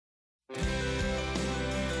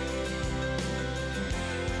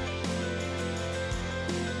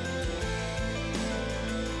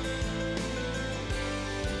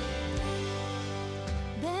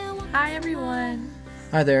Hi, everyone.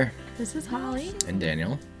 Hi there. This is Holly, And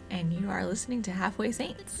Daniel. and you are listening to Halfway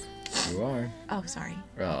Saints. You are. Oh, sorry.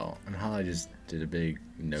 Oh, and Holly just did a big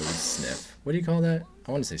nose sniff. What do you call that?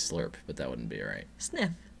 I want to say slurp, but that wouldn't be right. Sniff.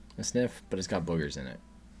 A sniff, but it's got boogers in it.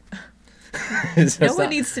 No one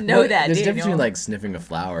needs to know that, There's a difference Daniel. between like sniffing a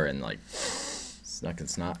flower and like snuck and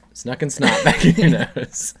snot back in your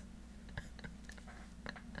nose.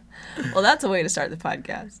 Well, that's a way to start the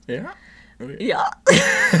podcast. Yeah. Yeah.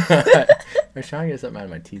 I was trying to get something out of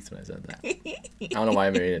my teeth when I said that. I don't know why I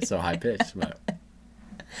made it so high pitched, but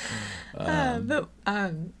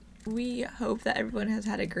we hope that everyone has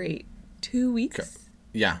had a great 2 weeks.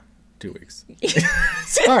 yeah, 2 weeks.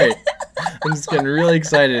 Sorry, I'm just getting really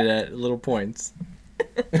excited at little points.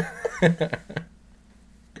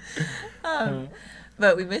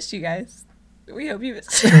 But we missed you guys. We hope you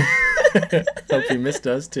missed. Hope you missed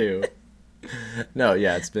us too. No,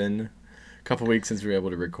 yeah, it's been a couple weeks since we were able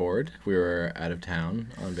to record. We were out of town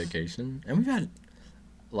on vacation, and we've had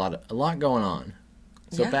a lot going on.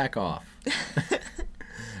 So Yeah. back off.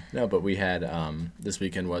 No, but we had this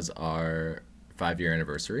weekend was our 5-year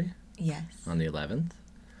anniversary Yes. on the 11th.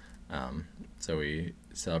 So we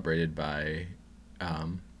celebrated by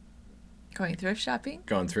Going thrift shopping?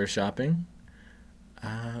 going thrift shopping.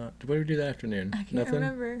 What did we do that afternoon? I can't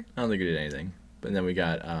remember. I don't think we did anything. But then we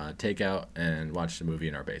got takeout and watched a movie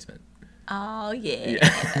in our basement. Oh, yeah.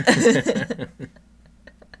 Yeah.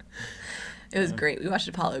 It was great. We watched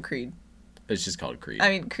Apollo Creed. It's just called Creed. I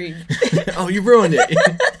mean, Creed. Oh, you ruined it.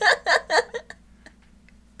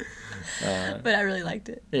 But I really liked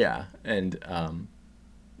it. Yeah, and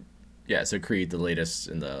so Creed, the latest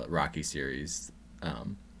in the Rocky series,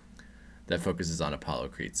 that focuses on Apollo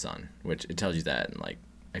Creed's son, which it tells you that, and like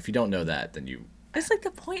if you don't know that, then you. It's like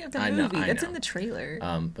the point of the I know- movie. I That's know. in the trailer.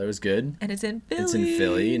 But it was good. And it's in Philly. It's in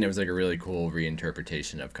Philly, and it was like a really cool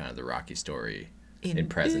reinterpretation of kind of the Rocky story in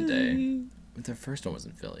present day. Philly. But the first one was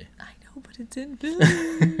in Philly. I know, but it's in Philly.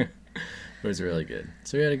 It was really good.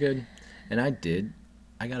 So we had a good, and I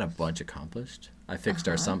got a bunch accomplished. I fixed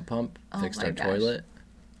our sump pump, Oh fixed my our gosh. toilet.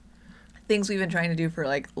 Things we've been trying to do for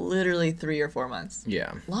like literally 3 or 4 months.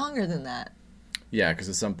 Yeah. Longer than that. Yeah, because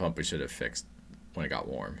the sump pump we should have fixed when it got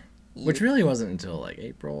warm. Which really wasn't until like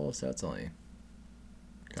April, so that's only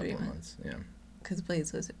a couple 3 of months. months. Yeah. Because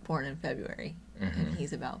Blaze was born in February. Mhm. And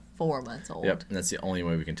he's about 4 months old. Yep, and that's the only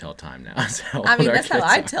way we can tell time now. is how I mean, old our that's how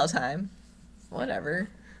kids I are. tell time. Whatever.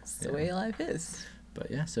 It's the Yeah. way life is. But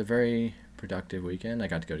yeah, so very productive weekend. I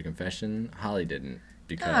got to go to confession. Holly didn't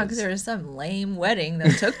because Oh, because there was some lame wedding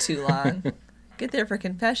that took too long. Get there for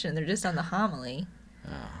confession. They're just on the homily.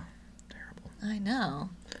 terrible. I know.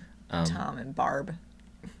 Tom and Barb.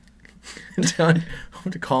 I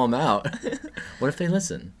want to call them out. What if they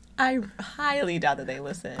listen? I highly doubt that they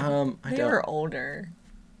listen. I They don't. were older.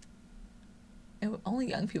 Only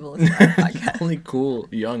young people listen to our podcast. Only cool,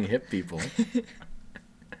 young, hip people.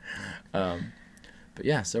 But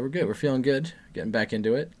yeah, so we're good. We're feeling good. Getting back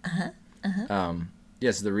into it.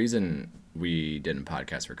 Yeah, so the reason we didn't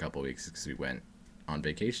podcast for a couple of weeks is because we went on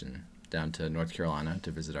vacation down to North Carolina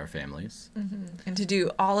to visit our families. And to do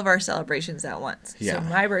all of our celebrations at once. Yeah. So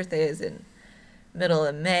my birthday is in middle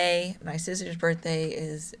of May. My sister's birthday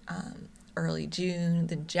is early June.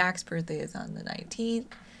 Then Jack's birthday is on the 19th.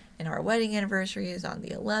 And our wedding anniversary is on the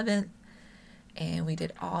 11th. And we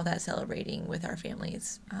did all that celebrating with our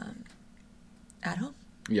families at home.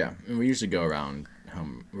 Yeah, and we usually go around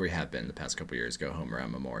home. We have been the past couple of years. Go home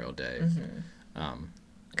around Memorial Day.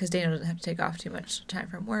 Because Daniel doesn't have to take off too much time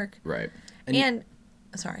from work. Right. And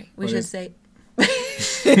sorry, we Well, should say...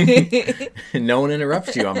 No one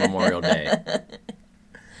interrupts you on Memorial Day.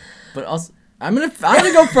 But also, I'm gonna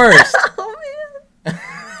go first. Oh, man.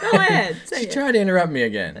 Go ahead. Say She it. tried to interrupt me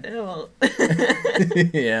again. Well,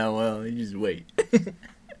 Yeah, well, you just wait.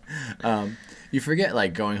 You forget,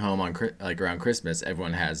 like, going home on around Christmas,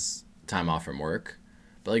 everyone has time off from work.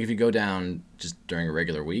 But like if you go down just during a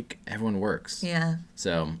regular week, everyone works. yeah.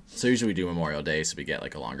 So usually we do Memorial Day, so we get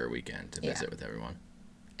like a longer weekend to Yeah. visit with everyone.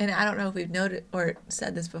 And I don't know if we've noted or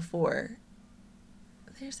said this before.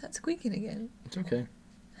 There's that squeaking again. It's okay.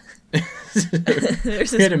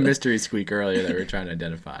 There's We had a mystery squeak earlier that we were trying to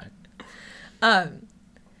identify.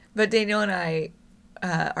 But Daniel and I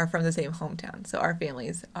are from the same hometown, so our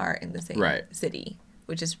families are in the same Right. city,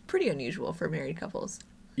 which is pretty unusual for married couples.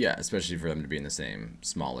 Yeah, especially for them to be in the same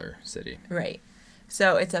smaller city. Right.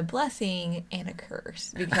 So it's a blessing and a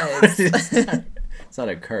curse because It's not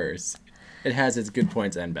a curse. It has its good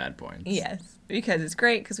points and bad points. yes, because it's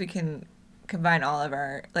great because we can combine all of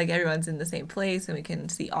our, like, everyone's in the same place and we can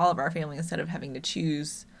see all of our family instead of having to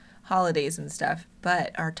choose holidays and stuff,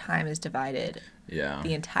 but our time is divided Yeah.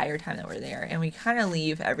 the entire time that we're there. And we kind of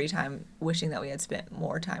leave every time wishing that we had spent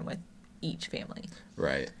more time with each family.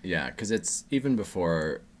 Right. Yeah. Because it's even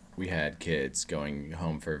before we had kids going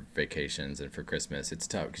home for vacations and for Christmas, it's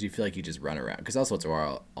tough because you feel like you just run around. Because also it's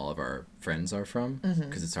where all of our friends are from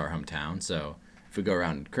because it's our hometown. So if we go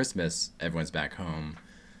around Christmas, everyone's back home.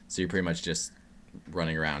 So you're pretty much just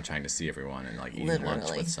running around trying to see everyone and like eating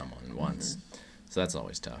lunch with someone once. So that's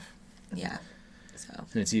always tough. Yeah. So.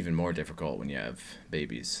 And it's even more difficult when you have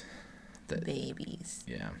babies.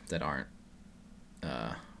 Yeah, that aren't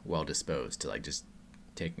well disposed to like just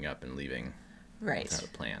taking up and leaving without a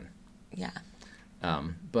plan. Yeah.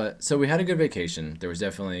 But so we had a good vacation. There was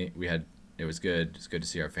definitely it was good. It was good to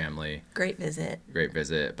see our family. Great visit.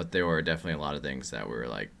 But there were definitely a lot of things that were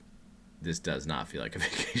like, this does not feel like a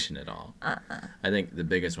vacation at all. I think the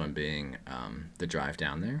biggest one being the drive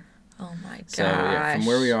down there. Oh my gosh. So yeah, from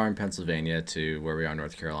where we are in Pennsylvania to where we are in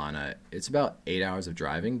North Carolina, it's about 8 hours of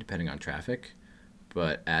driving depending on traffic.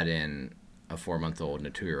 But add in a 4-month-old and a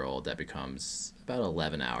 2-year-old, that becomes about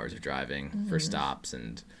 11 hours of driving for stops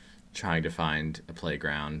and trying to find a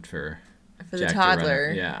playground for the Jack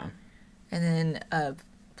toddler. Yeah. And then a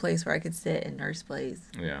place where I could sit and nurse plays.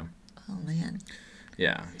 Yeah. Oh man.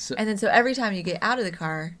 Yeah. So every time you get out of the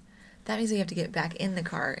car, that means you have to get back in the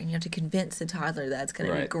car and you have to convince the toddler that's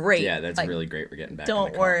going to be great. Yeah, that's really great. We're getting back in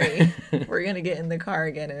Don't the car. worry. We're going to get in the car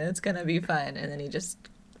again and it's going to be fun. And then he just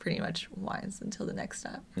pretty much whines until the next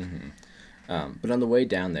stop. But on the way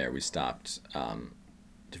down there, we stopped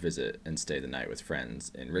to visit and stay the night with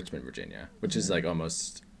friends in Richmond, Virginia, which is like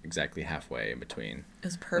almost exactly halfway in between. It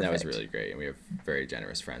was perfect. And that was really great. And we have very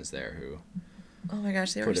generous friends there who oh my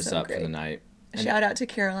gosh, they put were us so up great. for the night. And shout out to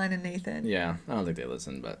Caroline and Nathan. Yeah, I don't think they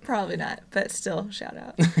listen, but probably not, but still, shout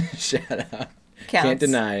out. shout out. Counts. Can't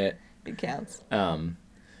deny it. It counts.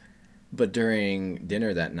 But during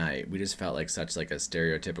dinner that night, we just felt like such like a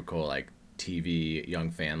stereotypical like TV young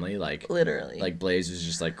family. Like literally. Like Blaze was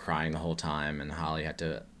just like crying the whole time, and Holly had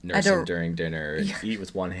to nurse him during dinner and eat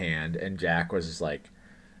with one hand, and Jack was just like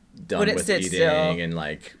done with eating still. And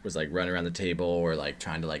like was like running around the table or like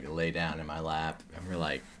trying to like lay down in my lap, and we're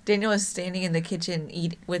like. Daniel was standing in the kitchen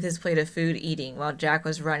with his plate of food eating while Jack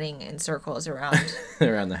was running in circles around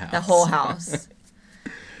around the house. The whole house.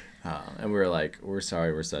 And we were like, we're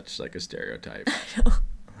sorry, we're such like a stereotype. I know.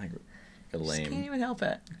 Like a lame. Just can't even help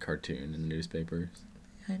it. Cartoon in the newspapers.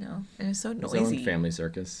 I know, and it's so noisy. Is that on Family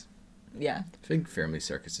Circus? Yeah. I think Family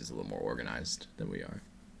Circus is a little more organized than we are.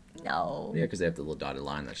 No. Yeah, because they have the little dotted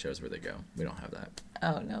line that shows where they go. We don't have that.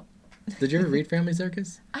 Oh no. Did you ever read Family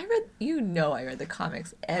Circus? I read the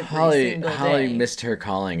comics every single day. Holly missed her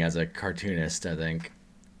calling as a cartoonist, I think.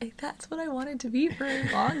 That's what I wanted to be for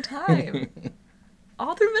a long time.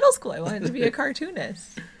 All through middle school, I wanted to be a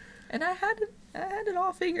cartoonist, and I had it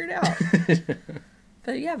all figured out.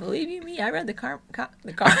 But yeah, believe you me, I read the comics,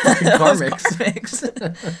 the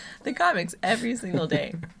comics every single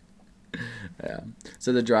day. Yeah.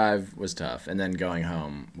 So the drive was tough, and then going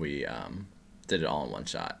home, we did it all in one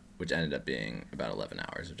shot, which ended up being about 11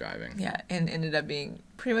 hours of driving. Yeah, and ended up being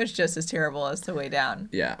pretty much just as terrible as the way down.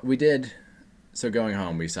 Yeah, we did. So going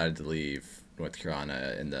home, we decided to leave North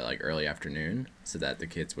Carolina in the like early afternoon so that the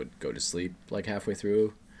kids would go to sleep like halfway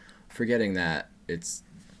through, forgetting that it's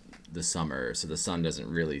the summer, so the sun doesn't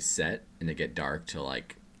really set and it get dark till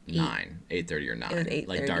like 8:30 or 9. It was 8:30.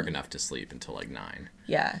 Like dark enough to sleep until like 9.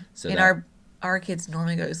 Yeah. So and our kids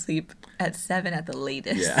normally go to sleep at 7 at the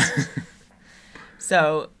latest. Yeah.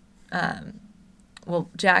 So, well,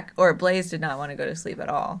 Jack or Blaze did not want to go to sleep at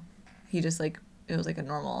all. He just it was like a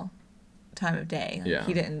normal time of day. Like, yeah.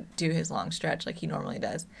 He didn't do his long stretch like he normally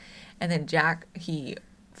does. And then Jack, he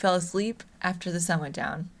fell asleep after the sun went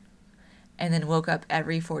down and then woke up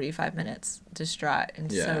every 45 minutes distraught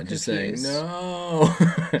and so confused. Just saying, no.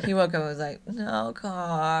 He woke up and was like, no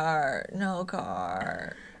car.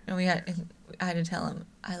 And I had to tell him,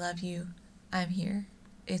 I love you. I'm here.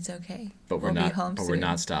 It's okay. But we're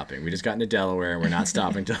not stopping. We just got into Delaware and we're not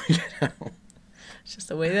stopping till we get home. It's just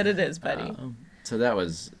the way that it is, buddy. So that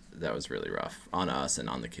was really rough on us and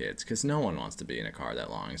on the kids because no one wants to be in a car that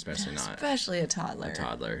long, especially a toddler. A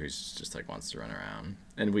toddler who's just like wants to run around.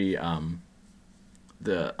 And we on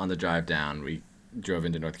the drive down, we drove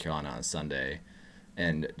into North Carolina on a Sunday,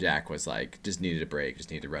 and Jack was like, just needed a break,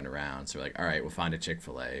 just needed to run around. So we're like, all right, we'll find a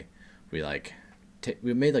Chick-fil-A. We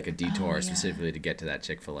we made like a detour specifically to get to that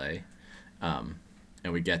Chick-fil-A, and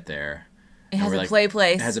we get there. It has a play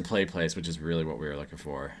place. It has a play place, which is really what we were looking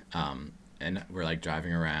for. And we're like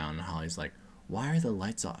driving around. Holly's like, why are the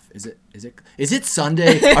lights off? Is it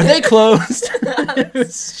Sunday? Are they closed?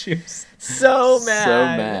 She was so mad. So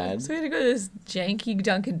mad. So we had to go to this janky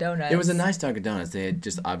Dunkin' Donuts. It was a nice Dunkin' Donuts. They had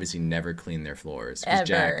just obviously never cleaned their floors. Because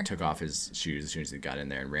Jack took off his shoes as soon as he got in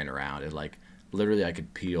there and ran around. And like literally, I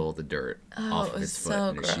could peel the dirt off of his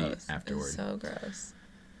foot and his sheet afterward. So gross.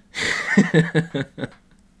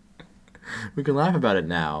 We can laugh about it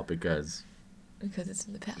now because it's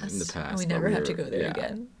in the past. In the past, and we never have to go there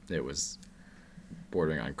again. It was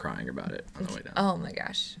bordering on crying about it on the way down. Oh my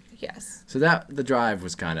gosh, yes. So the drive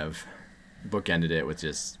was kind of bookended it with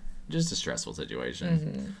just a stressful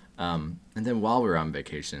situation. And then while we were on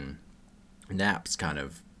vacation, naps kind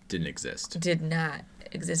of didn't exist. Did not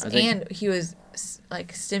exist, and he was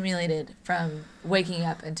like stimulated from waking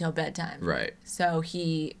up until bedtime. Right. So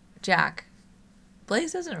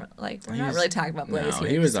Blaze doesn't like. We're not really talking about Blaze here.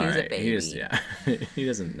 He was all right. A baby. He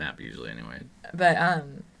doesn't nap usually anyway. But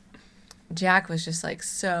Jack was just like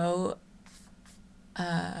so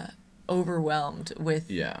overwhelmed with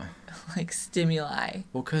like stimuli.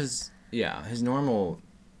 Well, because in his normal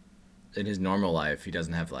life, he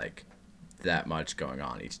doesn't have like that much going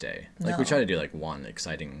on each day. Like we try to do like one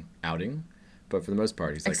exciting outing, but for the most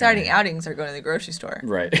part, he's like exciting outings are going to the grocery store,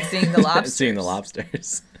 right? Seeing the lobsters. Seeing the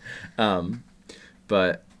lobsters.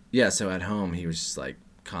 But yeah, so at home he was just like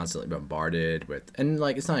constantly bombarded with, and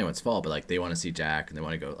like it's not anyone's fault, but like they want to see Jack and they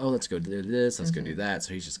want to go, oh, let's go do this, let's go do that.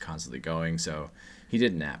 So he's just constantly going. So he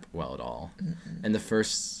didn't nap well at all. And the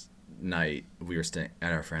first night we were staying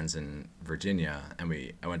at our friends in Virginia, and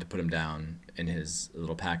I went to put him down in his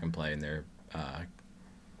little pack and play in their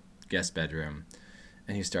guest bedroom,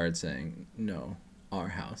 and he started saying, "No, our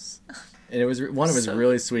house." And it was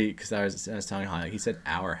really sweet because I was telling Holly, like, he said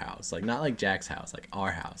our house, like not like Jack's house, like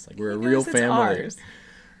our house, like we're a real family.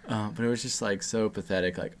 But it was just like so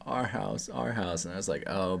pathetic, like our house, and I was like,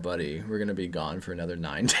 oh buddy, we're gonna be gone for another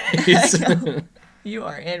 9 days. You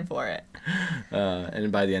are in for it. And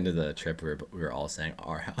by the end of the trip, we were all saying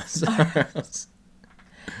our house, our house.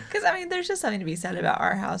 Because I mean, there's just something to be said about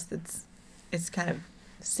our house it's kind of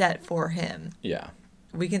set for him. Yeah.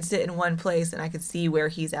 We can sit in one place and I can see where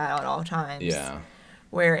he's at all times. Yeah.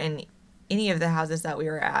 Where in any of the houses that we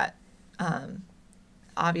were at,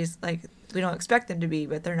 obviously, like, we don't expect them to be,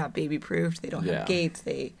 but they're not baby proofed. They don't have gates.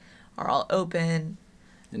 They are all open.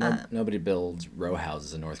 And nobody builds row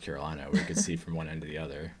houses in North Carolina where you could see from one end to the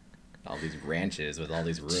other. All these ranches with all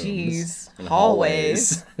these rooms. Jeez. And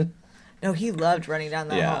hallways. No, he loved running down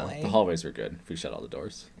the hallway. Yeah, the hallways were good if we shut all the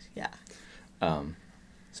doors. Yeah.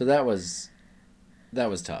 So that was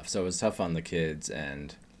tough. So it was tough on the kids,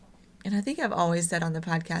 and I think I've always said on the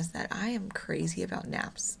podcast that I am crazy about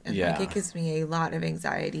naps. And like it gives me a lot of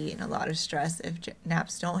anxiety and a lot of stress if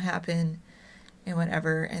naps don't happen and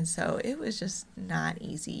whatever. And so it was just not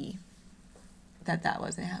easy that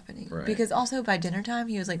wasn't happening. Right. Because also by dinner time,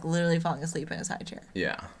 he was like literally falling asleep in his high chair.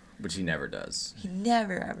 Yeah, which he never does. He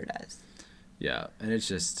never, ever does. Yeah, and it was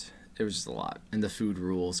just a lot. And the food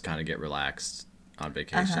rules kind of get relaxed on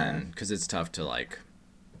vacation because it's tough to like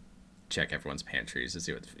check everyone's pantries to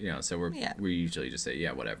see what, so we usually just say,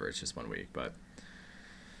 yeah, whatever, it's just 1 week. But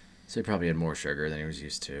so he probably had more sugar than he was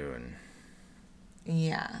used to, and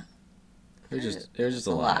yeah, it was just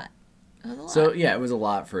a lot. It was a lot. So yeah, it was a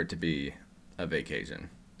lot for it to be a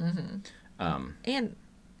vacation. And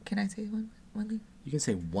can I say one thing? You can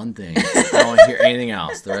say one thing. I don't want to hear anything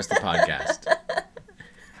else the rest of the podcast.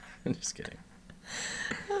 I'm just kidding.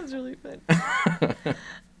 That was really fun.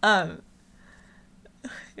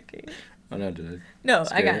 Okay. Oh no, did I? No,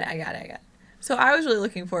 I got it. So I was really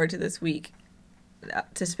looking forward to this week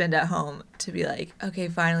to spend at home, to be like, okay,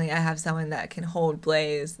 finally I have someone that can hold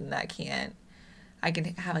Blaze and I can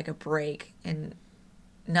have like a break and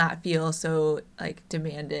not feel so like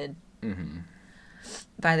demanded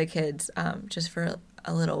by the kids just for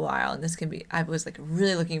a little while. And I was like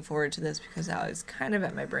really looking forward to this because I was kind of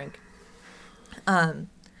at my brink.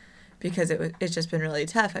 Because it's just been really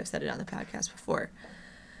tough. I've said it on the podcast before.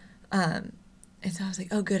 And so I was like,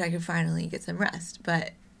 oh, good, I can finally get some rest.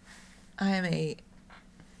 But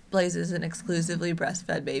Blaze is an exclusively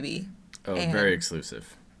breastfed baby. Oh, very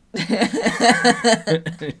exclusive.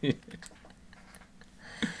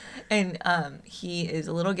 And he is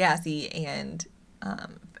a little gassy and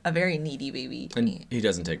a very needy baby. And he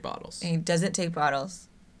doesn't take bottles. And he doesn't take bottles.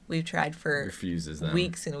 We've tried for refuses them.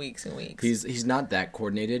 Weeks and weeks and weeks. He's not that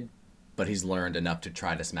coordinated, but he's learned enough to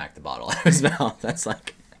try to smack the bottle out of his mouth. That's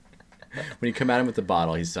like when you come at him with the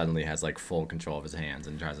bottle, he suddenly has like full control of his hands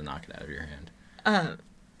and tries to knock it out of your hand.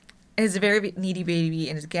 Is a very needy baby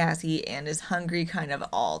and is gassy and is hungry kind of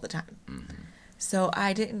all the time. So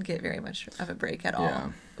I didn't get very much of a break at all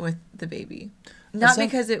Yeah. with the baby. Not some-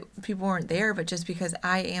 because people weren't there, but just because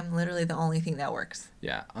I am literally the only thing that works.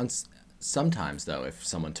 Yeah. Sometimes though, if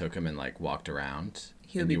someone took him and like walked around,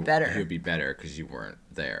 He would and be better. He would be better because you weren't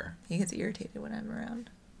there. He gets irritated when I'm around.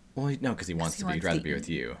 Well, no, because he wants he to be. He'd wants rather to be eat. with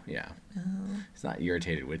you. Yeah. Oh. He's not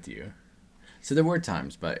irritated with you. So there were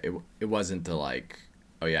times, but it wasn't the like,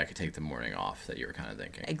 oh yeah, I could take the morning off that you were kind of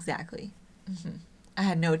thinking. Exactly. I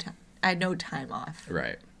had no time. I had no time off.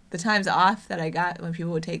 Right. The times off that I got when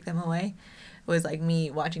people would take them away was like me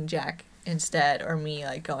watching Jack instead, or me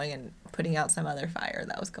like going and putting out some other fire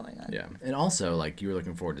that was going on. Yeah, and also like you were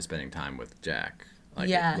looking forward to spending time with Jack, like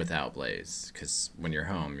Yeah. without Blaze, because when you're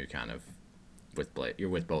home, you're kind of with Blaze. You're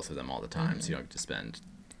with both of them all the time, so you don't get to spend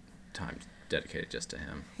time dedicated just to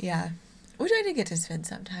him. Yeah. Which I did get to spend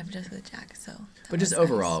some time just with Jack, so. that But just was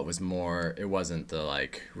nice. overall, it was more. It wasn't the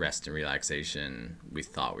like rest and relaxation we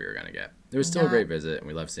thought we were gonna get. It was still a Not- great visit, and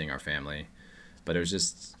we loved seeing our family, but it was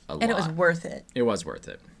just a lot. And it was worth it. It was worth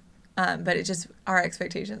it. But it just, our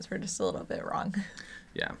expectations were just a little bit wrong.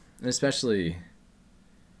 Yeah, and especially,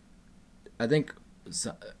 I think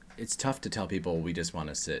it's tough to tell people we just want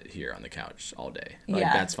to sit here on the couch all day. Like,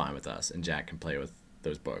 Yeah. that's fine with us, and Jack can play with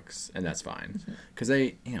those books, and that's fine. Mm-hmm. Because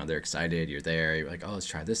they're excited, you're there, you're like, oh, let's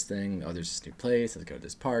try this thing, oh, there's this new place, let's go to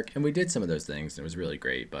this park. And we did some of those things, and it was really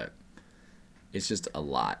great, but it's just a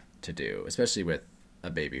lot to do, especially with a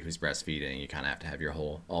baby who's breastfeeding. You kind of have to have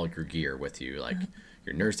all your gear with you, like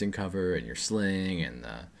your nursing cover and your sling and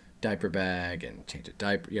the diaper bag and change a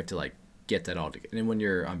diaper. You have to like get that all together. And then when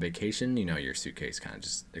you're on vacation, your suitcase kind of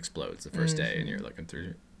just explodes the first day, and you're looking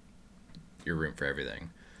through your room for everything.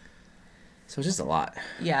 So it's just a lot.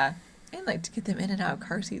 Yeah. And like to get them in and out of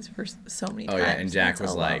car seats for so many Oh times. yeah, and Jack That's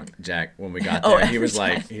was alone. like, when we got Oh, there, he every was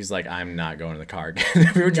like, time. he's like, I'm not going to the car again.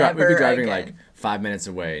 we'd be Never driving again. like 5 minutes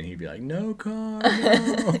away, and he'd be like, no car,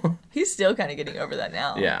 no. He's still kind of getting over that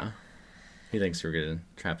now. Yeah, he thinks we're gonna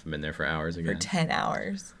trap him in there for hours For again. 10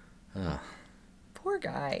 hours. Ugh. Poor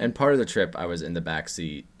guy. And part of the trip, I was in the back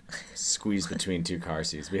seat, squeezed between two car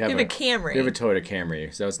seats. We have You have a Camry. We have a Toyota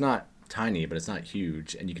Camry, so it's not tiny, but it's not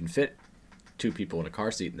huge, and you can fit two people in a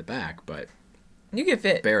car seat in the back, but You could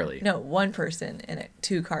fit barely. No, one person in it,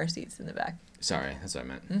 2 car seats in the back. Sorry, that's what I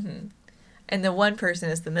meant. And the one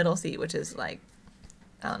person is the middle seat, which is like,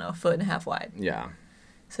 I don't know, a foot and a half wide. Yeah.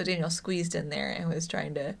 So Daniel squeezed in there and was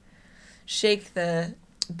trying to shake the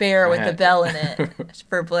bear with the had- bell in it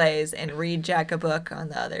for Blaze and read Jack a book on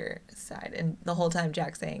the other side. And the whole time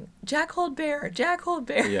Jack saying, Jack hold bear, Jack hold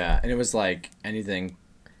bear. Yeah, and it was like anything,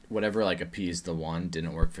 whatever like appeased the one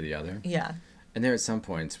didn't work for the other. Yeah. And there at some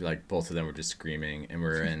points, like both of them were just screaming, and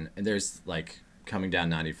and there's like coming down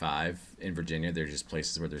 95 in Virginia, there's just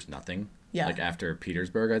places where there's nothing. Yeah. Like after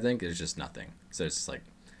Petersburg, I think there's just nothing. So it's just like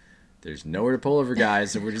there's nowhere to pull over,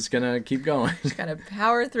 guys, so we're just gonna keep going Just gotta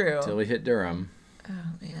power through. until we hit Durham. Oh,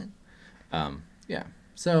 man. Yeah.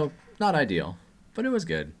 So not ideal, but it was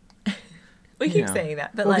good. We You keep know. saying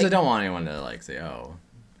that, but Well, 'cause like, I don't want anyone to like say, "Oh,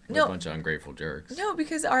 we're No. a bunch of ungrateful jerks." no,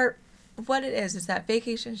 because what it is that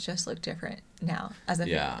vacations just look different now as a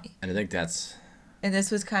Yeah, family. and I think that's And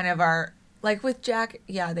this was kind of our, like with Jack,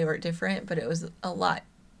 yeah, they were different, but it was a lot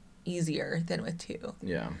easier than with 2.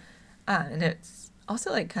 yeah. And it's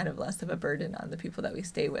also like kind of less of a burden on the people that we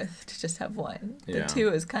stay with to just have one. The Yeah. 2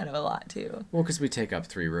 is kind of a lot too. Well, because we take up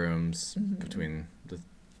 3 rooms between the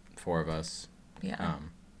 4 of us. Yeah.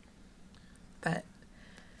 Um, But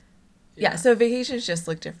yeah, so vacations just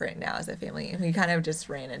look different now as a family. And we kind of just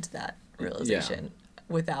ran into that realization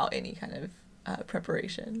without any kind of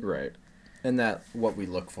preparation. Right. And that what we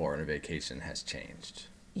look for in a vacation has changed.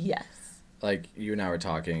 Yes. Like, you and I were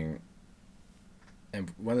talking, and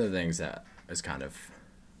one of the things that is kind of,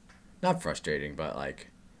 not frustrating, but, like,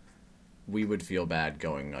 we would feel bad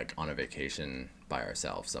going, like, on a vacation by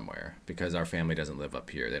ourselves somewhere, because our family doesn't live up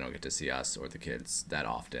here. They don't get to see us or the kids that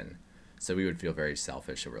often. So we would feel very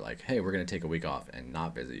selfish if we're like, hey, we're going to take a week off and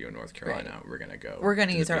not visit you in North Carolina. Right. We're going to go. We're going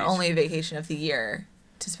to the use our beach." only vacation of the year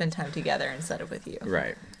to spend time together instead of with you.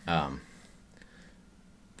 Right.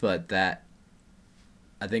 But that,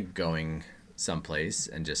 I think going someplace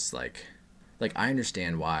and just like I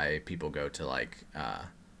understand why people go to like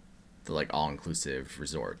the like all inclusive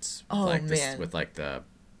resorts. Oh, like man. with like the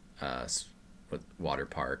with water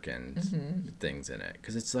park and things in it,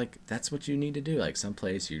 because it's like that's what you need to do. Like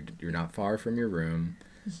someplace you're not far from your room.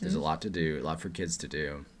 There's a lot to do, a lot for kids to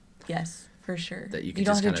do. Yes, for sure. That you can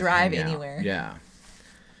don't just have to kind of drive hang out. anywhere. Yeah.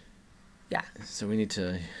 Yeah. So we need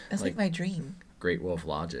to That's like my dream. Great Wolf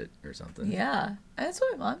Lodge it or something. Yeah. That's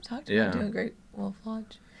what my mom talked about, Yeah. doing Great Wolf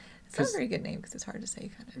Lodge. It's not a 'Cause- very good name because it's hard to say,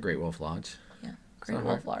 kind of. Great Wolf Lodge. Yeah. Great not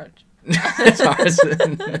Wolf hard. Lodge.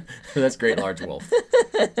 Tarzan. That's Great Large Wolf.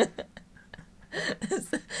 That's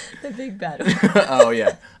the big bad one. Oh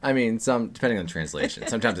yeah. I mean, depending on the translation.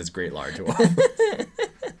 Sometimes it's Great Large Wolf.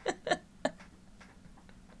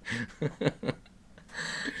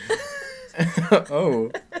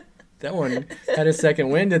 Oh, that one had a second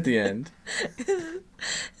wind at the end.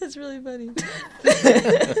 That's really funny.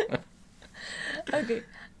 Okay.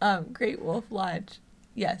 Great Wolf Lodge.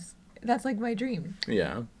 Yes, that's like my dream.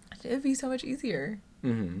 Yeah. It'd be so much easier.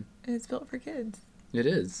 Mm-hmm. And it's built for kids. It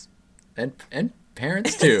is. And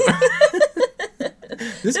parents too.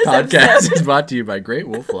 This podcast is brought to you by Great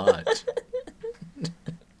Wolf Lodge.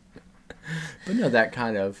 But no, that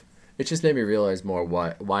kind of, it just made me realize more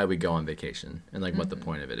why we go on vacation and like what the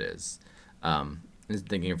point of it is. Is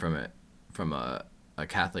thinking from a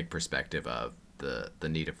Catholic perspective of the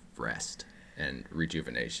need of rest and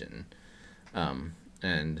rejuvenation.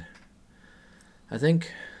 And I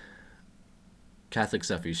think Catholic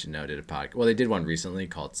Stuff You Should Know did a podcast. Well, they did one recently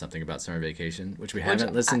called Something About Summer Vacation, which we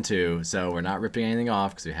haven't listened to, so we're not ripping anything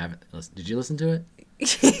off because we haven't listened. Did you listen to it?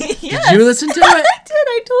 Yes. Did you listen to it? I did.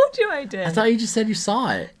 I told you I did. I thought you just said you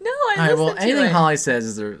saw it. No, I All right, listened well, to anything it. Holly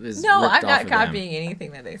says is No, ripped I'm off not of copying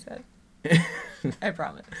anything that they said. them. I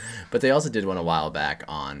promise. But they also did one a while back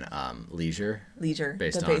on leisure. Leisure.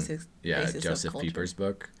 Based the on basis Joseph of culture. Pieper's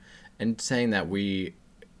book, and saying that we,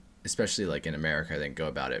 especially like in America, I think go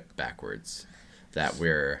about it backwards. That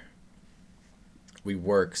we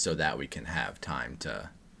work so that we can have time to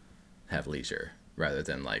have leisure, rather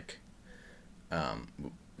than like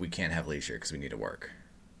we can't have leisure because we need to work.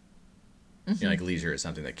 You know, like leisure is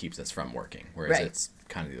something that keeps us from working, whereas Right. it's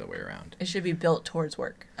kind of the other way around. It should be built towards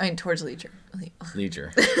work. I mean, towards leisure.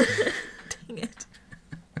 Leisure. Dang it.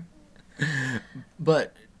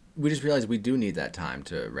 But we just realized we do need that time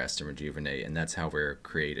to rest and rejuvenate, and that's how we're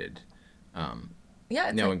created. Yeah.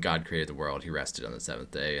 It's When God created the world, He rested on the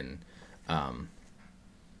seventh day, and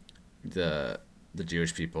the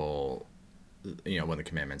Jewish people, you know, one of the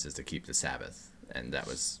commandments is to keep the Sabbath, and that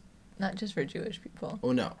was. not just for Jewish people.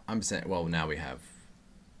 Oh no, I'm saying. Well, now we have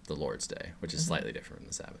the Lord's Day, which is slightly different from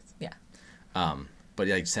the Sabbath. Yeah. But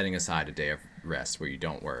like setting aside a day of rest where you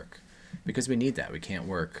don't work, because we need that. We can't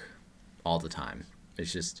work all the time.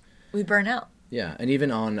 It's just. We burn out. Yeah, and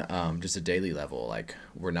even on just a daily level, like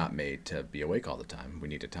we're not made to be awake all the time. We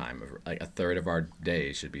need a time of like a third of our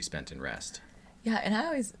day should be spent in rest. Yeah, and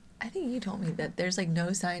I think you told me that there's like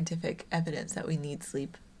no scientific evidence that we need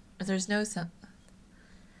sleep. There's no.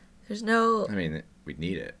 I mean, we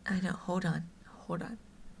need it. I know. Hold on.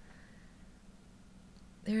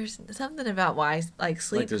 There's something about why like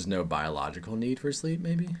sleep. Like there's no biological need for sleep,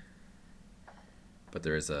 maybe. But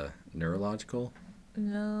there is a neurological.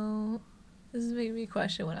 No, this is making me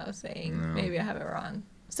question what I was saying. No. Maybe I have it wrong.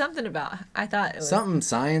 Something about I thought it was Something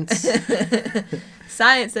science.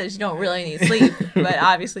 Science says you don't really need sleep, but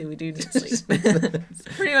obviously we do need sleep. It's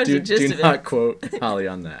pretty much the gist do of not it. quote Holly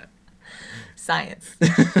on that. Science.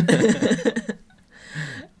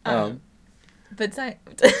 But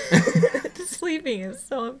sleeping is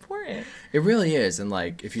so important. It really is, and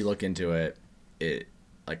like if you look into it,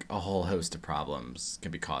 like a whole host of problems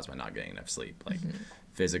can be caused by not getting enough sleep, like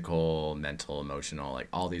physical, mental, emotional, like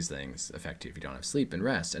all these things affect you if you don't have sleep and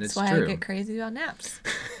rest, and That's it's why true. I get crazy about naps.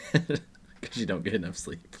 Because you don't get enough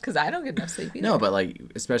sleep. Because I don't get enough sleep either. No, but like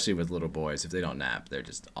especially with little boys, if they don't nap, they're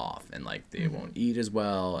just off, and like they won't eat as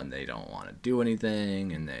well, and they don't want to do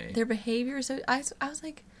anything, and their behavior is so I was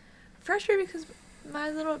like frustrated because my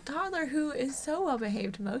little toddler, who is so well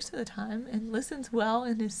behaved most of the time and listens well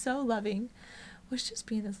and is so loving, was just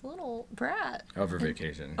being this little brat over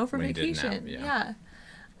vacation. over when he didn't vacation. nap,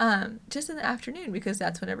 Just in the afternoon, because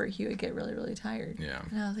that's whenever he would get really, really tired. Yeah.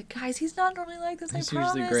 And I was like, guys, he's not normally like this. He's I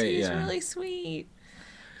promise. usually great, He's yeah. really sweet.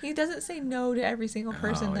 He doesn't say no to every single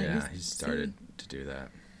person Oh that yeah, you he see. started to do that.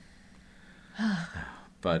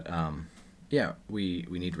 But yeah, we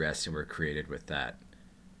need rest, and we're created with that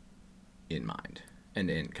in mind,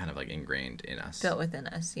 and kind of like ingrained in us. Built within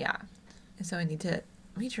us, yeah. And so we need to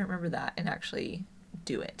remember that and actually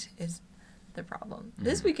do it is the problem.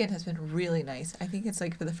 This weekend has been really nice. I think it's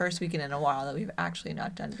like for the first weekend in a while that we've actually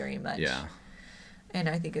not done very much. Yeah. And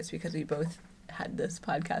I think it's because we both had this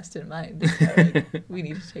podcast in mind. So like, we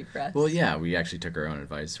need to take rest. Well, yeah, we actually took our own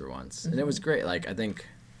advice for once, and it was great. Like I think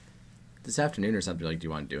this afternoon or something, like, do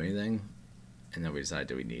you want to do anything? And then we decided,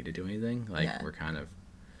 do we need to do anything? Like Yeah. we're kind of.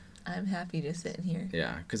 I'm happy just sitting here.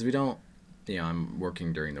 Yeah, because we don't, I'm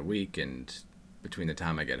working during the week, and between the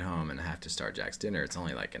time I get home and I have to start Jack's dinner, it's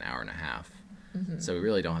only like an hour and a half. So we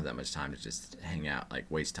really don't have that much time to just hang out, like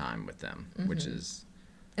waste time with them, which is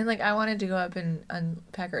And, like, I wanted to go up and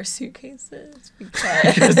unpack our suitcases Because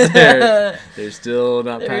because they're still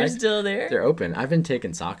not they're packed. still there. They're open. I've been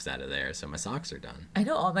taking socks out of there, so my socks are done. I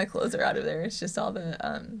know all my clothes are out of there. It's just all the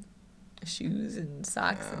shoes and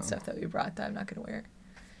socks Oh. and stuff that we brought that I'm not going to wear.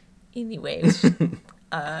 Anyways,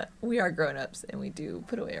 we are grown-ups and we do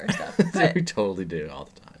put away our stuff. But, We totally do all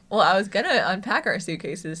the time. well, I was going to unpack our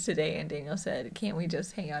suitcases today, and Daniel said, can't we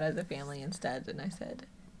just hang out as a family instead? And I said,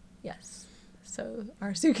 yes. So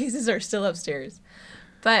our suitcases are still upstairs.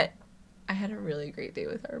 But I had a really great day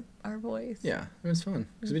with our boys. Yeah, it was fun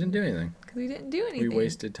because we didn't do anything. Because we didn't do anything. We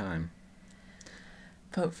wasted time.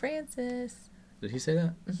 Pope Francis. Did he say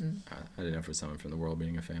that? Hmm. I didn't know if it was someone from the World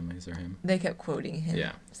Being of Families or him. They kept quoting him,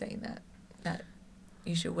 Yeah. saying that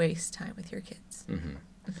you should waste time with your kids.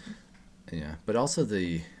 Mm-hmm. Yeah, but also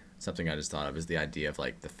something I just thought of is the idea of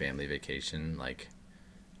like the family vacation, like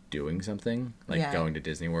doing something, like Yeah. going to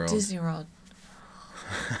Disney World. Disney World.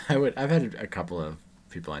 I've had a couple of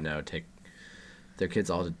people I know take their kids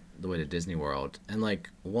all the way to Disney World, and like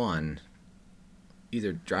one,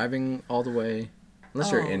 either driving all the way,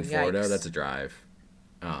 unless you're in Florida, yikes. that's a drive,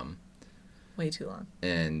 Way too long.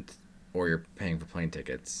 or you're paying for plane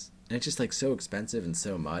tickets, and it's just like so expensive and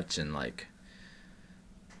so much, and like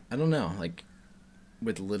I don't know, like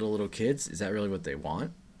with little kids, is that really what they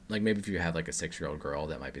want? Like maybe if you have like a 6-year-old girl,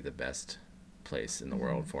 that might be the best place in the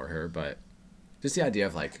world for her, but just the idea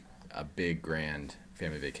of like a big grand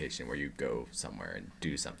family vacation where you go somewhere and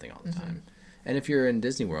do something all the time. And if you're in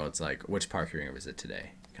Disney World, it's like, which park you're going to visit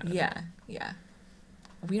today? Kind of Yeah, yeah.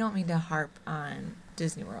 We don't mean to harp on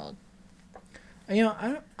Disney World. thing. You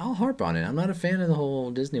know, I'll harp on it. I'm not a fan of the whole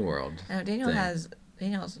Disney World. Now, thing.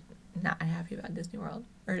 Daniel's not happy about Disney World,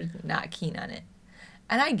 or not keen on it.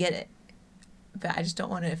 And I get it. But I just don't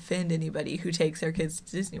want to offend anybody who takes their kids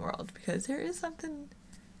to Disney World, because there is something,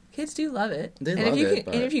 kids do love it. They and love if you it,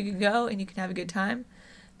 can, and if you can go and you can have a good time,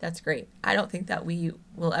 that's great. I don't think that we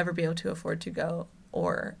will ever be able to afford to go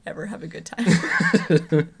or ever have a good time.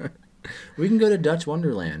 We can go to Dutch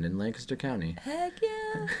Wonderland in Lancaster County. Heck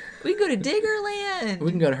yeah. We can go to Diggerland. We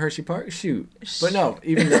can go to Hershey Park. Shoot. But no,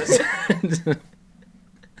 even those.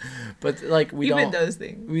 But like Even those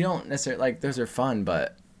things. we don't necessarily like those are fun,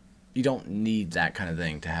 but you don't need that kind of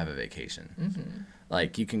thing to have a vacation. Mm-hmm.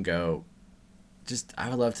 Like you can go. I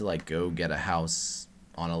would love to like go get a house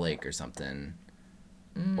on a lake or something,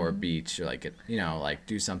 or a beach, or like like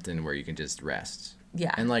do something where you can just rest.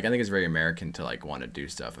 Yeah. And like I think it's very American to like want to do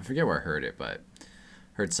stuff. I forget where I heard it, but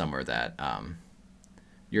heard somewhere that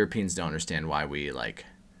Europeans don't understand why we like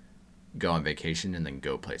go on vacation and then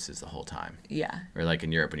go places the whole time. Yeah. Or like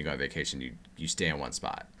in Europe when you go on vacation, you stay in one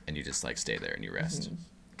spot and you just like stay there and you rest.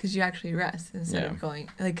 Because you actually rest instead of going,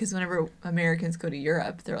 like, because whenever Americans go to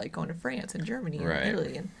Europe, they're like going to France and Germany and Right.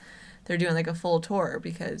 Italy, and they're doing like a full tour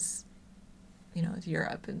because, it's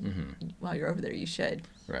Europe, and while you're over there, you should.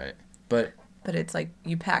 Right. But it's like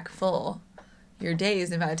you pack full your days,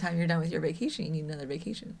 and by the time you're done with your vacation, you need another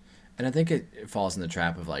vacation. and I think it falls in the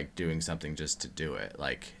trap of like doing something just to do it.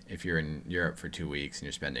 Like if you're in Europe for 2 weeks and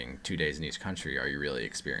you're spending 2 days in each country, are you really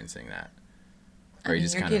experiencing that? Or You're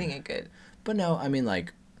kinda- getting it good. But no, I mean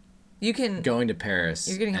like You can. going to Paris.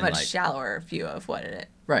 You're getting a and, much like, shallower view of what it.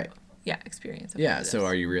 Right. Yeah, experience. Of Yeah, what it so is.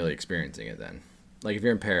 are you really experiencing it then? Like if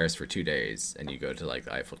you're in Paris for 2 days and you go to like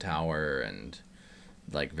the Eiffel Tower and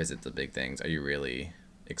like visit the big things, are you really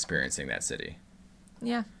experiencing that city?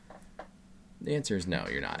 Yeah. The answer is no,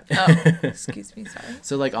 you're not. Oh, excuse me. Sorry.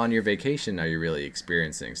 So like on your vacation, are you really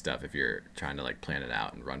experiencing stuff if you're trying to like plan it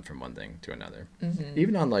out and run from one thing to another? Mm-hmm.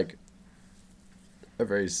 Even on like a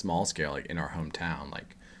very small scale, like in our hometown,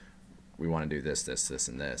 like we want to do this, this, this,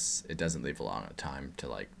 and this. It doesn't leave a lot of time to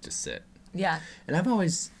like just sit. Yeah. And I've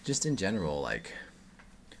always, just in general, like,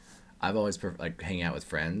 I've always, like, hanging out with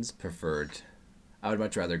friends, I would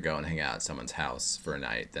much rather go and hang out at someone's house for a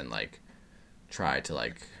night than, like, try to,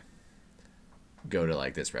 like, go to,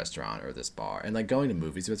 like, this restaurant or this bar. And, like, going to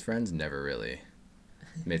movies with friends never really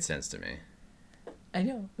made sense to me. I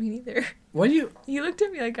know. Me neither. Why do you, You looked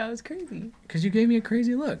at me like I was crazy. because you gave me a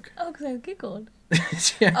crazy look. Oh, because I giggled.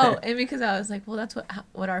 Yeah. Oh, and because I was like, well, that's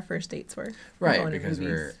what our first dates were. Right, Going to because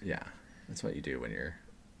movies. that's what you do when you're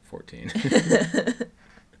 14.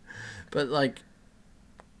 But, like,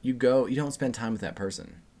 you don't spend time with that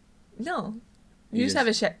person. No. You You just have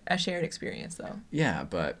a shared experience, though. Yeah,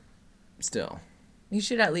 but still. You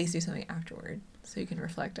should at least do something afterward so you can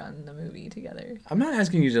reflect on the movie together. I'm not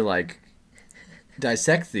asking you to, like,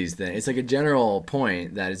 dissect these things. It's, like, a general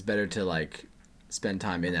point that it's better to, like, spend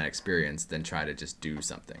time in that experience than try to just do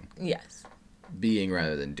something. Yes. Being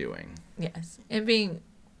rather than doing. Yes. And being,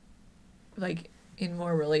 like, in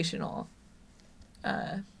more relational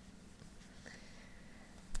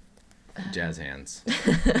Jazz hands.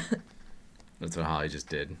 That's what Holly just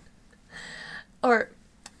did. Or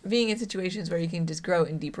being in situations where you can just grow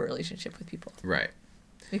in deeper relationship with people. Right.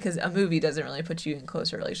 Because a movie doesn't really put you in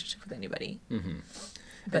closer relationship with anybody. Mm-hmm.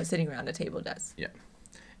 But sitting around a table does. Yeah.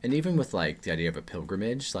 And even with, like, the idea of a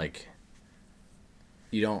pilgrimage, like,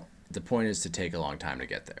 you don't... The point is to take a long time to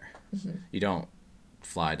get there. Mm-hmm. You don't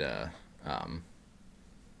fly to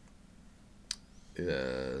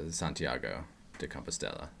Santiago de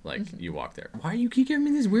Compostela. Like, you walk there. Why do you keep giving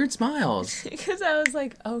me these weird smiles? Because I was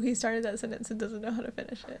like, oh, he started that sentence and doesn't know how to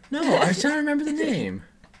finish it. No, I was trying to remember the name.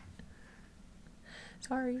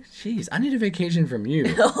 Sorry. Jeez, I need a vacation from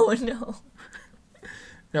you. Oh, no.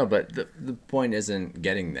 No, but the point isn't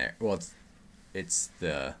getting there. Well, it's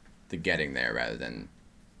the getting there rather than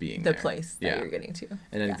being The there. place that you're getting to.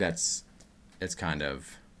 And I think it's kind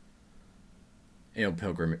of,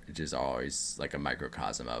 pilgrimage is always like a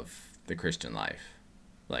microcosm of the Christian life.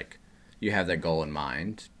 Like, you have that goal in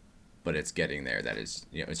mind, but it's getting there that is,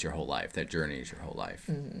 it's your whole life. That journey is your whole life.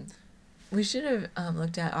 Mm-hmm. We should have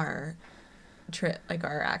looked at our trip, like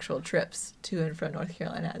our actual trips to and from North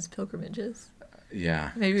Carolina as pilgrimages.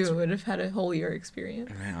 Yeah. Maybe we would have had a holier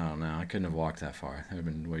experience. I don't know. I couldn't have walked that far. That would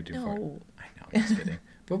have been way too far. No. I know. I'm just kidding.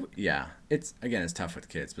 But yeah, it's tough with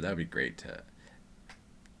kids, but that would be great to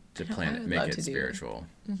plan it, make it spiritual.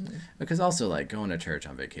 Mm-hmm. Because also, like, going to church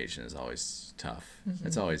on vacation is always tough. Mm-hmm.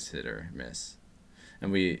 It's always hit or miss.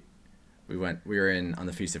 And we were in on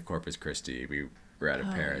the Feast of Corpus Christi. We were at a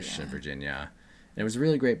parish in Virginia. And it was a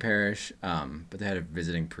really great parish, but they had a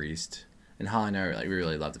visiting priest. And Holly and I were like, we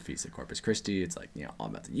really love the Feast of Corpus Christi. It's like, all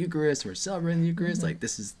about the Eucharist. We're celebrating the Eucharist. Mm-hmm. Like,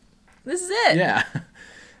 this is it. Yeah.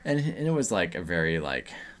 And it was like a very,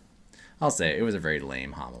 like, I'll say it was a very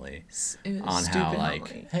lame homily on how, like,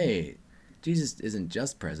 homily. Hey, Jesus isn't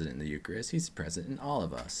just present in the Eucharist; He's present in all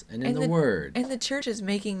of us and in the Word. And the church is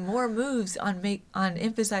making more moves on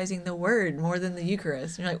emphasizing the Word more than the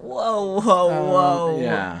Eucharist. And you're like, whoa.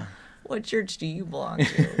 Yeah. What church do you belong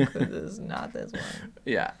to? Because it's not this one.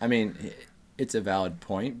 Yeah, I mean, it's a valid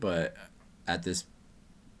point, but at this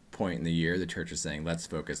point in the year, the church is saying, let's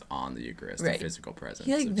focus on the Eucharist, the physical presence.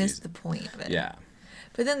 He missed Jesus. the point of it. Yeah.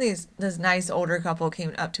 But then this nice older couple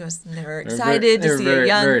came up to us and they were excited to see a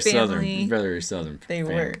young family. Very southern. They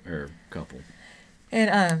were. Or couple.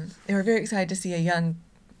 And they were very excited to see a young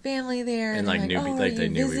family there. And like, they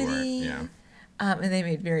knew we were. Yeah. And they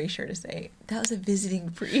made very sure to say, that was a visiting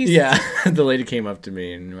priest. Yeah. The lady came up to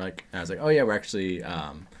me and I was like, oh yeah, we're actually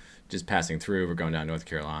just passing through. We're going down North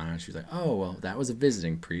Carolina. And she was like, oh, well, that was a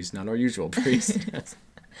visiting priest, not our usual priest.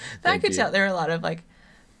 I could tell there were a lot of like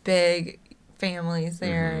big families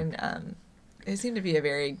there, and it seemed to be a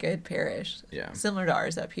very good parish. Yeah. Similar to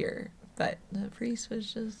ours up here, but the priest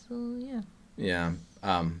was just, Yeah.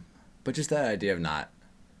 But just that idea of not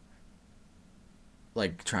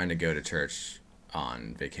like trying to go to church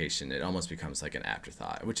on vacation, it almost becomes like an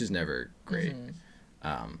afterthought, which is never great.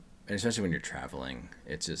 And especially when you're traveling,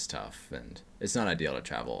 it's just tough, and it's not ideal to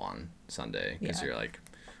travel on Sunday because you're like,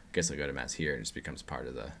 I guess I'll go to mass here, and it just becomes part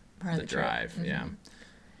of the drive. Yeah.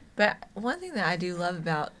 But one thing that I do love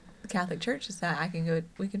about the Catholic Church is that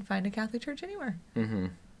we can find a Catholic church anywhere.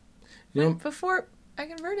 Mm-hmm. Before I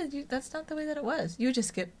converted, that's not the way that it was. You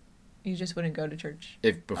just wouldn't go to church.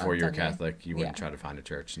 If before you were Sunday. Catholic, you wouldn't try to find a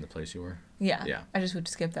church in the place you were? Yeah. Yeah. I just would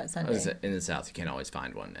skip that Sunday. In the South, you can't always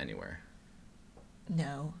find one anywhere.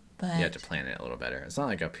 No, but... You have to plan it a little better. It's not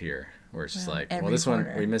like up here, where it's just like, this corner.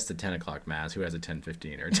 one, we missed the 10 o'clock mass. Who has a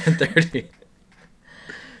 10:15 or 10:30?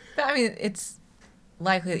 But, I mean, it's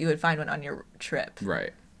likely that you would find one on your trip.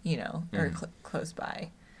 Right. Or close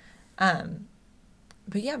by.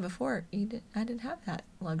 But, yeah, before, I didn't have that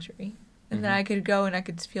luxury. And then I could go and I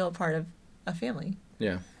could feel a part of a family.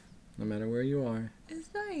 Yeah. No matter where you are. It's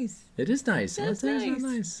nice. It is nice. That's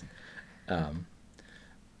nice.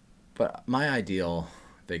 But my ideal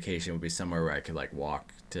vacation would be somewhere where I could like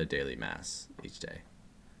walk to daily mass each day.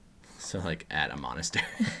 So like at a monastery.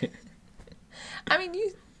 I mean,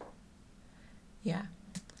 yeah.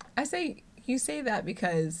 You say that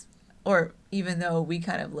because, or even though we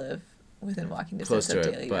kind of live within walking distance of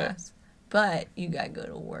daily mass, but you gotta go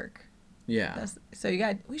to work. Yeah.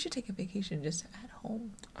 We should take a vacation just at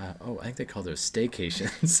home. I think they call those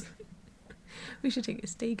staycations. We should take a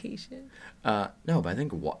staycation. No, but I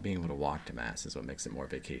think being able to walk to mass is what makes it more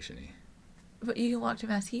vacation-y. But you can walk to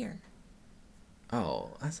mass here.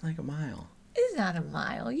 Oh, that's like a mile. It's not a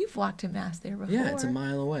mile. You've walked to mass there before. Yeah, it's a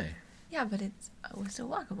mile away. Yeah, but it's still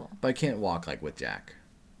walkable. But I can't walk like with Jack.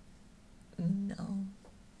 No.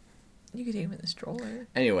 You could take him in the stroller.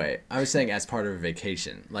 Anyway, I was saying as part of a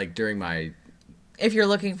vacation, like during my If you're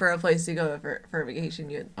looking for a place to go for a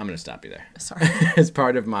vacation, I'm gonna stop you there. Sorry. As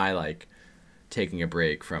part of my like taking a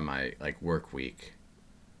break from my like work week,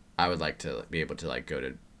 I would like to be able to like go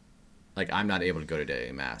to, like I'm not able to go to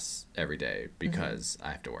daily mass every day because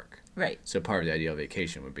I have to work. Right. So part of the ideal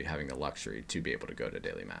vacation would be having the luxury to be able to go to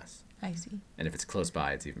daily mass. I see. And if it's close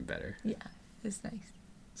by, it's even better. Yeah, it's nice.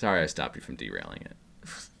 Sorry I stopped you from derailing it.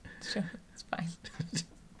 Sure, it's fine.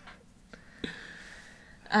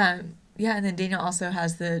 Yeah, and then Daniel also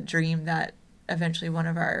has the dream that eventually one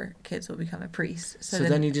of our kids will become a priest. So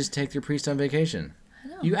then you just take your priest on vacation. I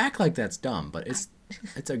know. You act like that's dumb, but it's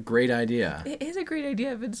a great idea. It is a great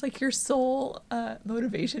idea, but it's like your sole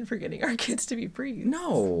motivation for getting our kids to be priests.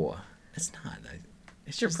 No, it's not.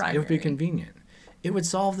 It's your just, primary. it would be convenient. It would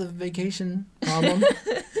solve the vacation problem.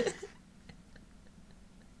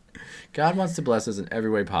 God wants to bless us in every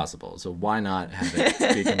way possible, so why not have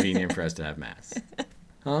it be convenient for us to have mass?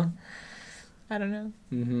 Huh? I don't know.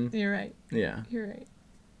 Mm-hmm. You're right. Yeah. You're right.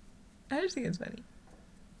 I just think it's funny.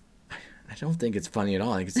 I don't think it's funny at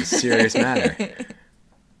all. I think it's a serious matter.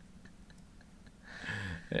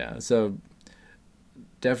 Yeah, so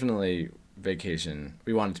definitely vacation.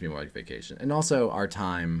 We want it to be more like vacation. And also our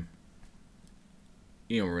time,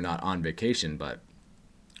 we're not on vacation, but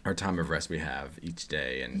our time of rest we have each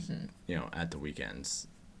day and, at the weekends,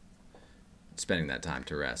 spending that time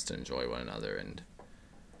to rest and enjoy one another. And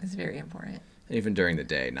it's very important. Even during the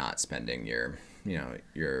day, not spending your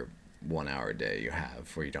 1 hour day you have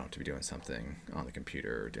where you don't have to be doing something on the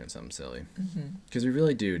computer or doing something silly. Because we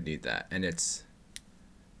really do need that. And it's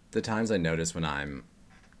the times I notice when I'm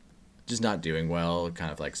just not doing well,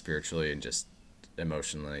 kind of like spiritually and just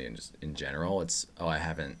emotionally and just in general, it's, I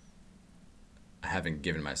haven't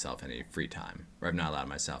given myself any free time, or I've not allowed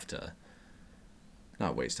myself to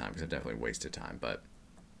not waste time, because I've definitely wasted time, but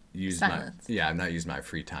I've not used my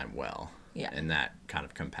free time well. Yeah. And that kind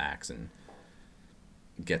of compacts and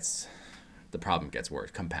the problem gets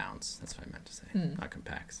worse, compounds. That's what I meant to say, not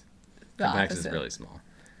compacts. Compacts is really small.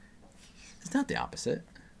 It's not the opposite.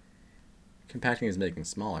 Compacting is making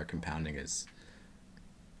smaller. Compounding is,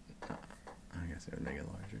 I guess it would make it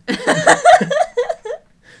larger.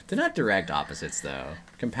 They're not direct opposites, though.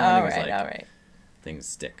 Compounding is like things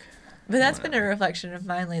stick. But that's been a reflection of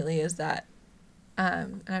mine lately, is that,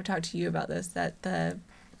 and I've talked to you about this, that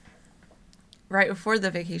right before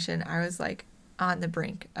the vacation, I was like on the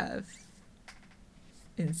brink of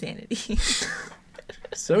insanity.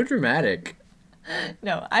 So dramatic.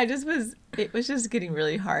 No, it was just getting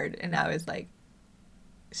really hard, and I was like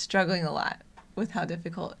struggling a lot with how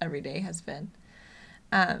difficult every day has been.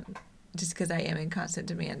 Just because I am in constant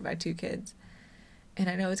demand by 2 kids. And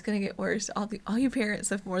I know it's going to get worse. All you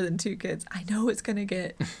parents of more than 2 kids, I know it's going to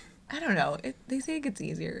get, I don't know. They say it gets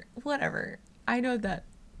easier. Whatever. I know that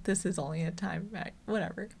this is only a time,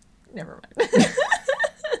 whatever. Never mind.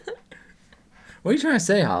 What are you trying to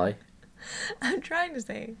say, Holly? I'm trying to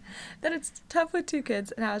say that it's tough with 2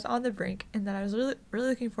 kids, and I was on the brink, and that I was really, really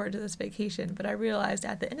looking forward to this vacation. But I realized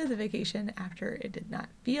at the end of the vacation, after it did not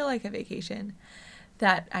feel like a vacation,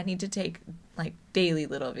 that I need to take like daily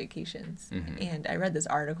little vacations. And I read this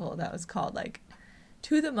article that was called like,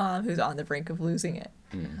 "To the Mom Who's on the Brink of Losing It."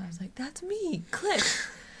 And I was like, that's me, click.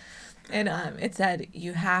 And it said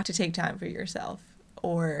you have to take time for yourself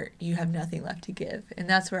or you have nothing left to give. And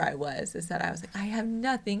that's where I was, is that I was like, I have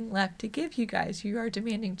nothing left to give you guys. You are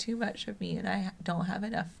demanding too much of me and I don't have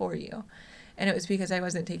enough for you. And it was because I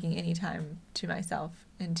wasn't taking any time to myself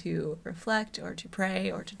and to reflect or to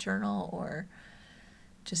pray or to journal or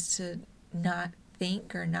just to not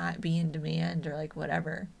think or not be in demand or like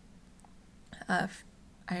whatever.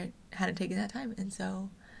 I hadn't taken that time, and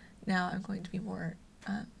so now I'm going to be more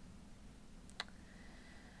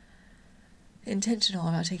intentional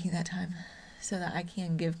about taking that time so that I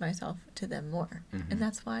can give myself to them more. And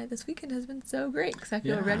that's why this weekend has been so great, because I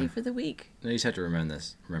feel ready for the week. You just have to remember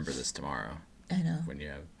this tomorrow. I know.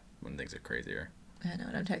 When things are crazier. I know,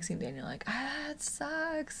 and I'm texting Daniel like, it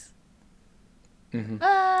sucks.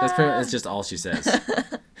 That's just all she says.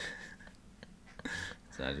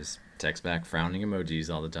 So I just text back frowning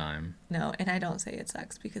emojis all the time. No, and I don't say it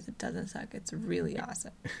sucks because it doesn't suck. It's really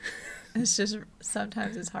awesome. It's just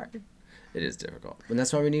sometimes it's hard. It is difficult. And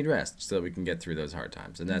that's why we need rest, so that we can get through those hard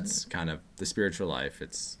times. And that's kind of the spiritual life.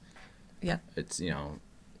 It's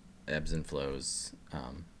ebbs and flows,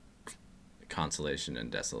 consolation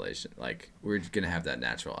and desolation. Like, we're going to have that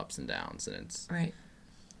natural ups and downs, and it's right.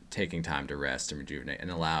 Taking time to rest and rejuvenate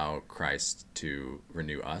and allow Christ to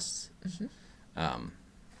renew us,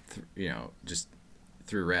 just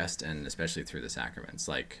through rest and especially through the sacraments.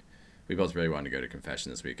 Like, we both really wanted to go to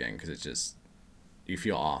confession this weekend because it's just you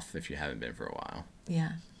feel off if you haven't been for a while.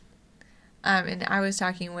 Yeah. And I was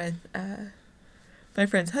talking with my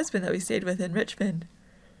friend's husband that we stayed with in Richmond.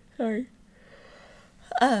 Sorry.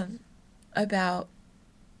 About,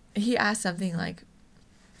 he asked something like,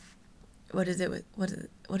 what is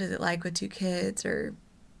it like with 2 kids or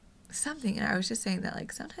something? And I was just saying that,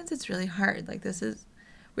 like, sometimes it's really hard. Like,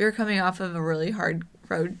 we were coming off of a really hard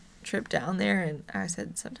road trip down there, and I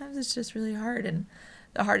said, sometimes it's just really hard. And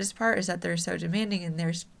the hardest part is that they're so demanding, and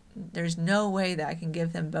there's no way that I can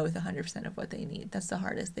give them both 100% of what they need. That's the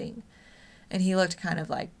hardest thing. And he looked kind of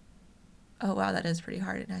like, oh, wow, that is pretty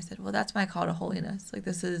hard. And I said, well, that's my call to holiness. Like,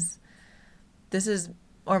 this is,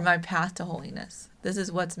 or my path to holiness. This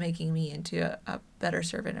is what's making me into a better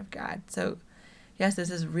servant of God. So, yes, this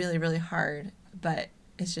is really, really hard, but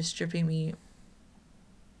it's just stripping me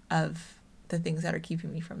of the things that are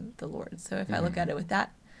keeping me from the Lord. So if I look at it with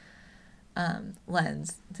that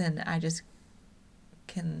lens, then I just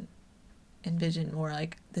can envision more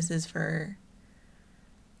like this has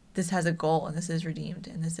a goal, and this is redeemed,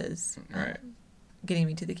 and this is getting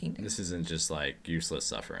me to the kingdom. This isn't just like useless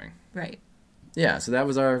suffering. Right. Yeah, so that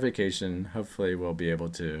was our vacation. Hopefully we'll be able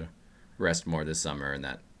to rest more this summer and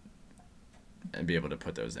be able to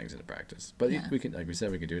put those things into practice. But we can, like we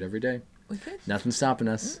said, we could do it every day. We could. Nothing's stopping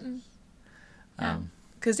us.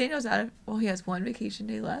 Because Daniel's he has 1 vacation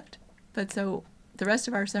day left, but so the rest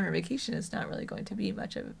of our summer vacation is not really going to be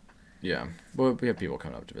much of. Yeah, well, we have people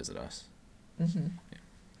coming up to visit us. Mm-hmm. Yeah.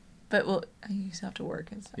 But you still have to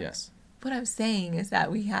work and stuff. Yes. What I'm saying is that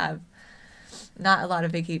we have not a lot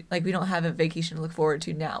of vacation, like we don't have a vacation to look forward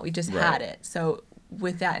to now. We just had it. So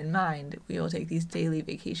with that in mind, we will take these daily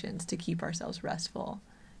vacations to keep ourselves restful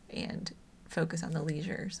and focus on the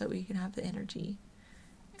leisure so we can have the energy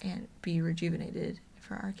and be rejuvenated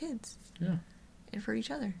for our kids. Yeah. And for each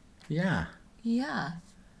other. Yeah. Yeah.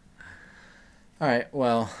 All right.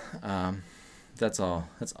 Well, that's all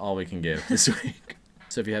we can give this week.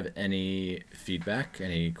 So if you have any feedback,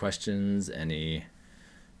 any questions, any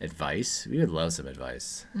advice, we would love some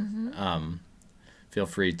advice. Mm-hmm. Feel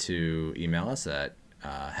free to email us at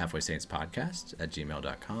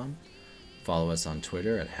halfwaysaintspodcast@gmail.com. Follow us on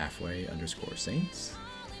Twitter at halfway_saints.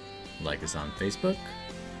 Like us on Facebook.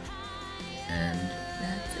 And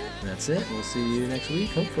that's it. We'll see you next week,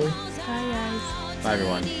 hopefully. Bye, guys. Bye,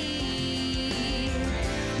 everyone.